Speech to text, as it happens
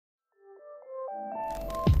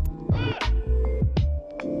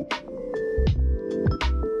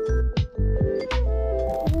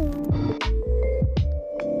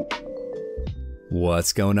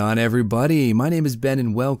What's going on, everybody? My name is Ben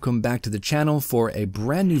and welcome back to the channel for a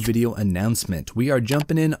brand new video announcement. We are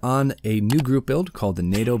jumping in on a new group build called the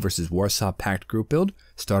NATO versus Warsaw Pact group build.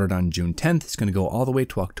 Started on June 10th. It's going to go all the way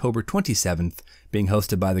to October 27th, being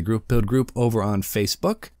hosted by the group build group over on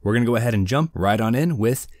Facebook. We're going to go ahead and jump right on in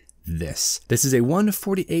with this. This is a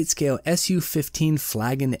 1/48 scale Su-15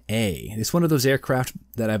 Flagon-A. It's one of those aircraft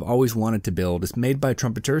that I've always wanted to build. It's made by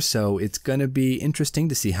Trumpeter, so it's going to be interesting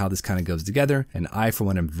to see how this kind of goes together. And I, for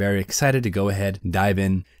one, am very excited to go ahead, dive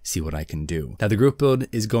in, see what I can do. Now, the group build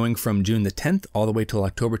is going from June the 10th all the way till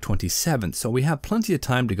October 27th. So we have plenty of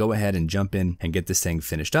time to go ahead and jump in and get this thing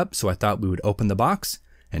finished up. So I thought we would open the box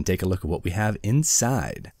and take a look at what we have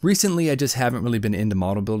inside. Recently, I just haven't really been into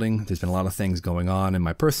model building. There's been a lot of things going on in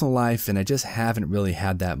my personal life, and I just haven't really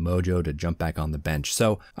had that mojo to jump back on the bench.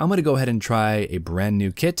 So I'm gonna go ahead and try a brand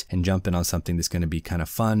new kit and jump in on something that's gonna be kind of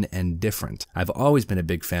fun and different. I've always been a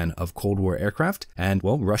big fan of Cold War aircraft, and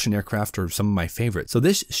well, Russian aircraft are some of my favorites. So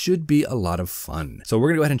this should be a lot of fun. So we're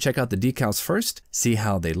gonna go ahead and check out the decals first, see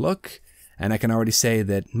how they look. And I can already say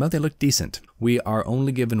that, well, they look decent. We are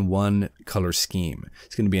only given one color scheme.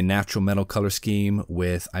 It's going to be a natural metal color scheme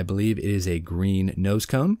with, I believe it is a green nose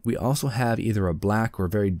cone. We also have either a black or a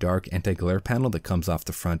very dark anti-glare panel that comes off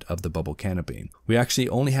the front of the bubble canopy. We actually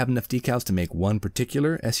only have enough decals to make one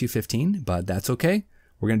particular Su-15, but that's okay.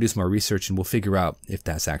 We're going to do some more research and we'll figure out if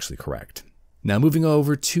that's actually correct. Now moving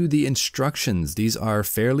over to the instructions. These are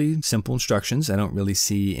fairly simple instructions. I don't really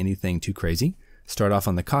see anything too crazy. Start off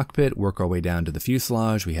on the cockpit, work our way down to the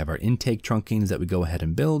fuselage. We have our intake trunkings that we go ahead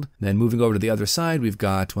and build. Then moving over to the other side, we've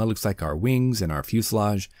got, well, it looks like our wings and our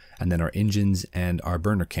fuselage, and then our engines and our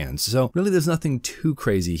burner cans. So really there's nothing too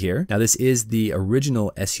crazy here. Now this is the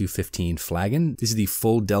original Su-15 Flagon. These are the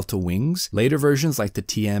full delta wings. Later versions like the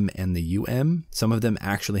TM and the UM, some of them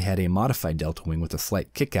actually had a modified delta wing with a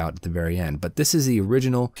slight kick out at the very end. But this is the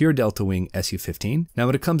original pure delta wing Su-15. Now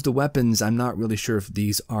when it comes to weapons, I'm not really sure if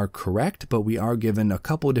these are correct, but we are given a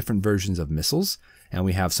couple of different versions of missiles, and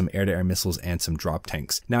we have some air-to-air missiles and some drop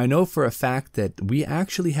tanks. Now I know for a fact that we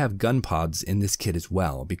actually have gun pods in this kit as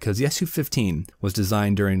well, because the Su-15 was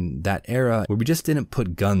designed during that era where we just didn't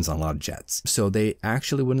put guns on a lot of jets. So they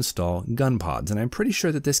actually would install gun pods, and I'm pretty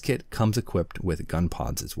sure that this kit comes equipped with gun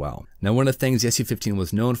pods as well. Now one of the things the Su-15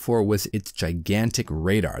 was known for was its gigantic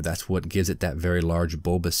radar. That's what gives it that very large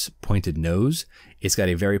bulbous pointed nose. It's got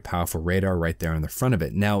a very powerful radar right there on the front of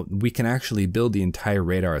it. Now we can actually build the entire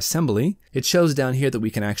radar assembly. It shows down here that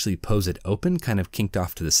we can actually pose it open, kind of kinked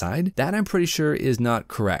off to the side. That I'm pretty sure is not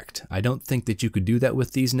correct. I don't think that you could do that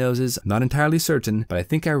with these noses. I'm not entirely certain, but I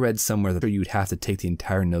think I read somewhere that you'd have to take the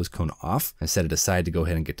entire nose cone off and set it aside to go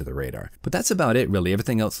ahead and get to the radar. But that's about it really.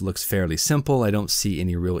 Everything else looks fairly simple. I don't see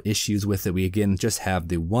any real issues with it. We again just have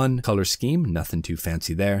the one color scheme, nothing too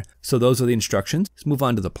fancy there. So those are the instructions. Let's move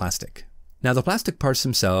on to the plastic. Now the plastic parts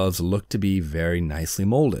themselves look to be very nicely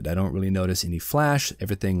molded. I don't really notice any flash.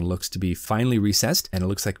 Everything looks to be finely recessed, and it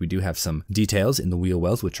looks like we do have some details in the wheel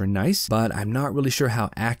wells, which are nice, but I'm not really sure how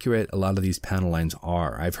accurate a lot of these panel lines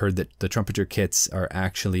are. I've heard that the Trumpeter kits are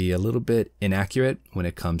actually a little bit inaccurate when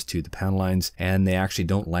it comes to the panel lines, and they actually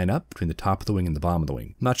don't line up between the top of the wing and the bottom of the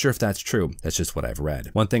wing. Not sure if that's true. That's just what I've read.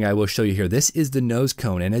 One thing I will show you here, this is the nose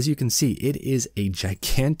cone, and as you can see, it is a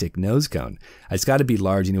gigantic nose cone. It's got to be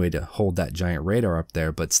large anyway to hold that giant radar up there,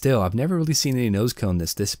 but still I've never really seen any nose cone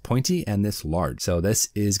that's this pointy and this large. So this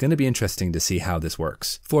is going to be interesting to see how this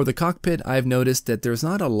works. For the cockpit, I've noticed that there's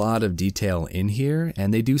not a lot of detail in here,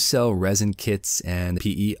 and they do sell resin kits and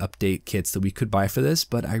PE update kits that we could buy for this,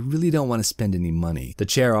 but I really don't want to spend any money. The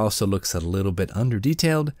chair also looks a little bit under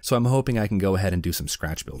detailed, so I'm hoping I can go ahead and do some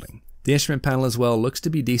scratch building. The instrument panel as well looks to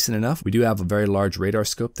be decent enough. We do have a very large radar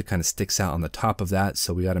scope that kind of sticks out on the top of that,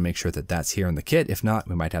 so we got to make sure that that's here in the kit. If not,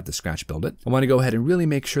 we might have to scratch build it. I want to go ahead and really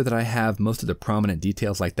make sure that I have most of the prominent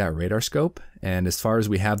details like that radar scope, and as far as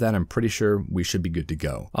we have that, I'm pretty sure we should be good to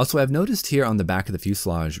go. Also, I've noticed here on the back of the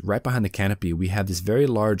fuselage, right behind the canopy, we have this very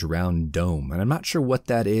large round dome, and I'm not sure what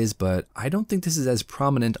that is, but I don't think this is as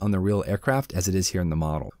prominent on the real aircraft as it is here in the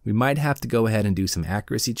model. We might have to go ahead and do some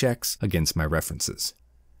accuracy checks against my references.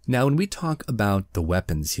 Now, when we talk about the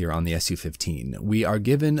weapons here on the Su-15, we are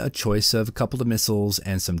given a choice of a couple of missiles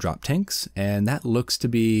and some drop tanks, and that looks to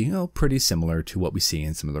be, you know, pretty similar to what we see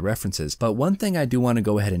in some of the references. But one thing I do want to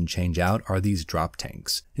go ahead and change out are these drop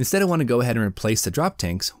tanks. Instead, I want to go ahead and replace the drop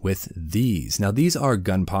tanks with these. Now, these are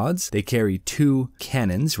gun pods. They carry 2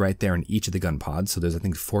 cannons right there in each of the gun pods, so there's, I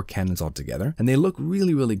think, 4 cannons altogether, and they look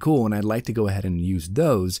really, really cool, and I'd like to go ahead and use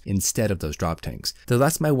those instead of those drop tanks. So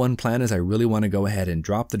that's my one plan, is I really want to go ahead and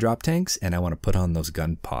drop the drop tanks, and I want to put on those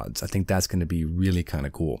gun pods. I think that's going to be really kind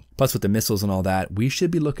of cool. Plus with the missiles and all that, we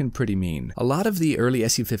should be looking pretty mean. A lot of the early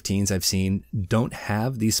Su-15s I've seen don't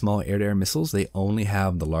have these small air-to-air missiles. They only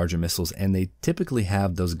have the larger missiles, and they typically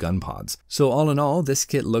have those gun pods. So all in all, this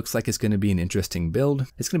kit looks like it's going to be an interesting build.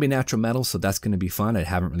 It's going to be natural metal, so that's going to be fun. I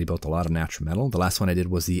haven't really built a lot of natural metal. The last one I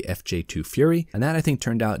did was the FJ2 Fury, and that I think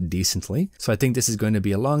turned out decently. So I think this is going to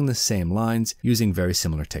be along the same lines, using very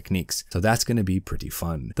similar techniques. So that's going to be pretty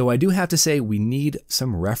fun. Though I do have to say we need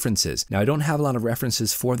some references. Now I don't have a lot of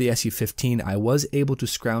references for the Su-15. I was able to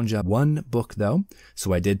scrounge up one book though,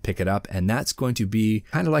 so I did pick it up, and that's going to be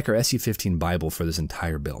kind of like our Su-15 Bible for this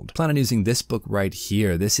entire build. Plan on using this book right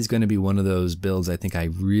here. This is going to be one of those builds I think I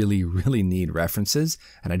really need references,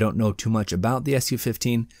 and I don't know too much about the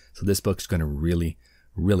Su-15, so this book's going to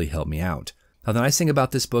really help me out. Now, the nice thing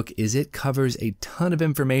about this book is it covers a ton of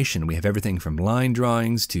information. We have everything from line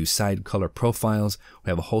drawings to side color profiles.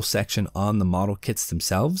 We have a whole section on the model kits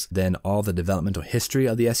themselves, then all the developmental history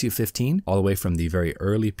of the Su-15, all the way from the very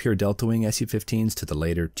early pure delta wing Su-15s to the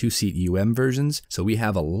later two-seat versions. So we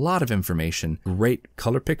have a lot of information, great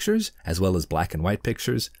color pictures, as well as black and white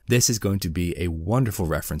pictures. This is going to be a wonderful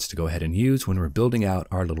reference to go ahead and use when we're building out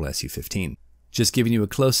our little Su-15. Just giving you a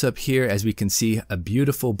close-up here, as we can see a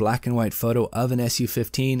beautiful black and white photo of an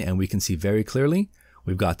Su-15, and we can see very clearly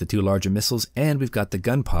we've got the two larger missiles and we've got the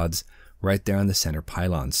gun pods right there on the center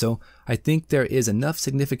pylon. So I think there is enough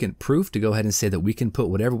significant proof to go ahead and say that we can put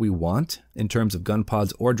whatever we want in terms of gun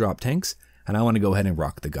pods or drop tanks, and I want to go ahead and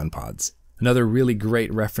rock the gun pods. Another really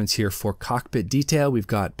great reference here for cockpit detail. We've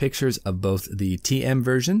got pictures of both the TM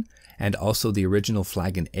version and also the original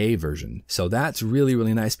Flagon-A version. So that's really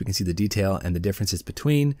nice. We can see the detail and the differences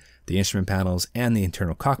between the instrument panels and the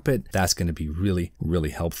internal cockpit. That's going to be really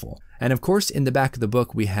helpful. And of course, in the back of the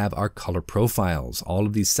book, we have our color profiles, all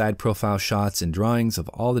of these side profile shots and drawings of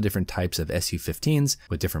all the different types of Su-15s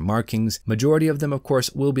with different markings. Majority of them, of course,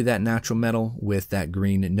 will be that natural metal with that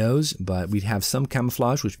green nose, but we have some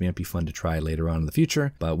camouflage, which might be fun to try later on in the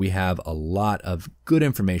future. But we have a lot of good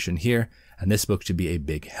information here, and this book should be a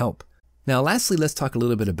big help. Now, lastly, let's talk a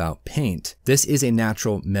little bit about paint. This is a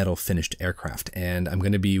natural metal finished aircraft, and I'm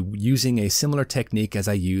going to be using a similar technique as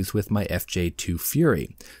I used with my FJ2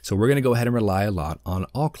 Fury. So we're going to go ahead and rely a lot on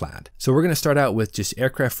all-clad. So we're going to start out with just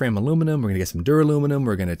aircraft frame aluminum. We're going to get some duraluminum.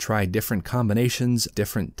 We're going to try different combinations,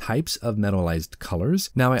 different types of metallized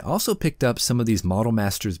colors. Now, I also picked up some of these Model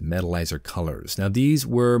Masters metallizer colors. Now, these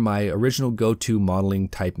were my original go-to modeling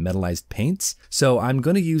type metallized paints. So I'm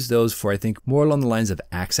going to use those for, I think, more along the lines of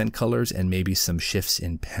accent colors and maybe some shifts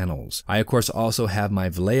in panels. I of course also have my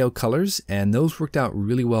Vallejo colors, and those worked out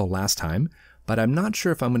really well last time, but I'm not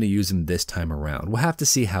sure if I'm going to use them this time around. We'll have to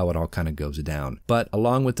see how it all kind of goes down. But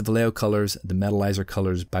along with the Vallejo colors, the metallizer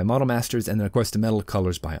colors by Model Masters, and then of course the metal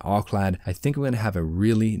colors by All-Clad, I think we're going to have a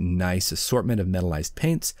really nice assortment of metallized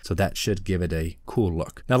paints, so that should give it a cool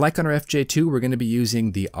look. Now, like on our FJ2, we're going to be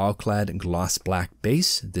using the All-Clad gloss black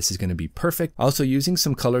base. This is going to be perfect. Also using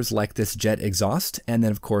some colors like this jet exhaust, and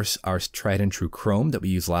then of course our tried and true chrome that we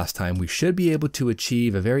used last time. We should be able to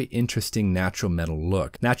achieve a very interesting natural metal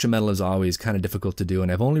look. Natural metal is always kind of difficult to do,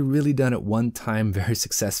 and I've only really done it one time very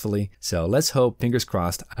successfully. So let's hope, fingers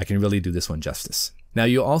crossed, I can really do this one justice. Now,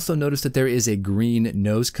 you'll also notice that there is a green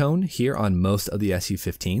nose cone here on most of the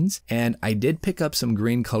Su-15s, and I did pick up some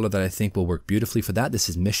green color that I think will work beautifully for that. This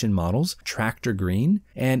is Mission Models Tractor Green,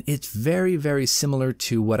 and it's very similar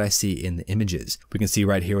to what I see in the images. We can see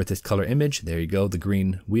right here with this color image, there you go, the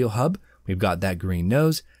green wheel hub. We've got that green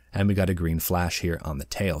nose, and we got a green flash here on the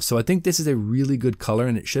tail. So I think this is a really good color,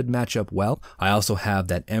 and it should match up well. I also have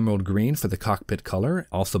that emerald green for the cockpit color,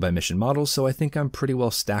 also by Mission Models, so I think I'm pretty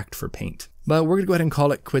well stacked for paint. But we're going to go ahead and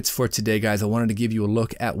call it quits for today, guys. I wanted to give you a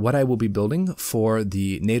look at what I will be building for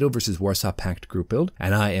the NATO versus Warsaw Pact group build,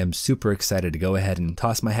 and I am super excited to go ahead and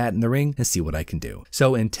toss my hat in the ring and see what I can do.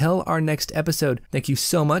 So until our next episode, thank you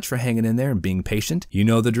so much for hanging in there and being patient. You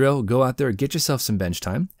know the drill. Go out there, get yourself some bench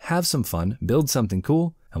time, have some fun, build something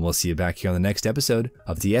cool, and we'll see you back here on the next episode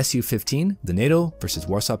of the Su-15, the NATO versus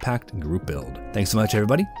Warsaw Pact group build. Thanks so much,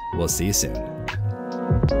 everybody. We'll see you soon.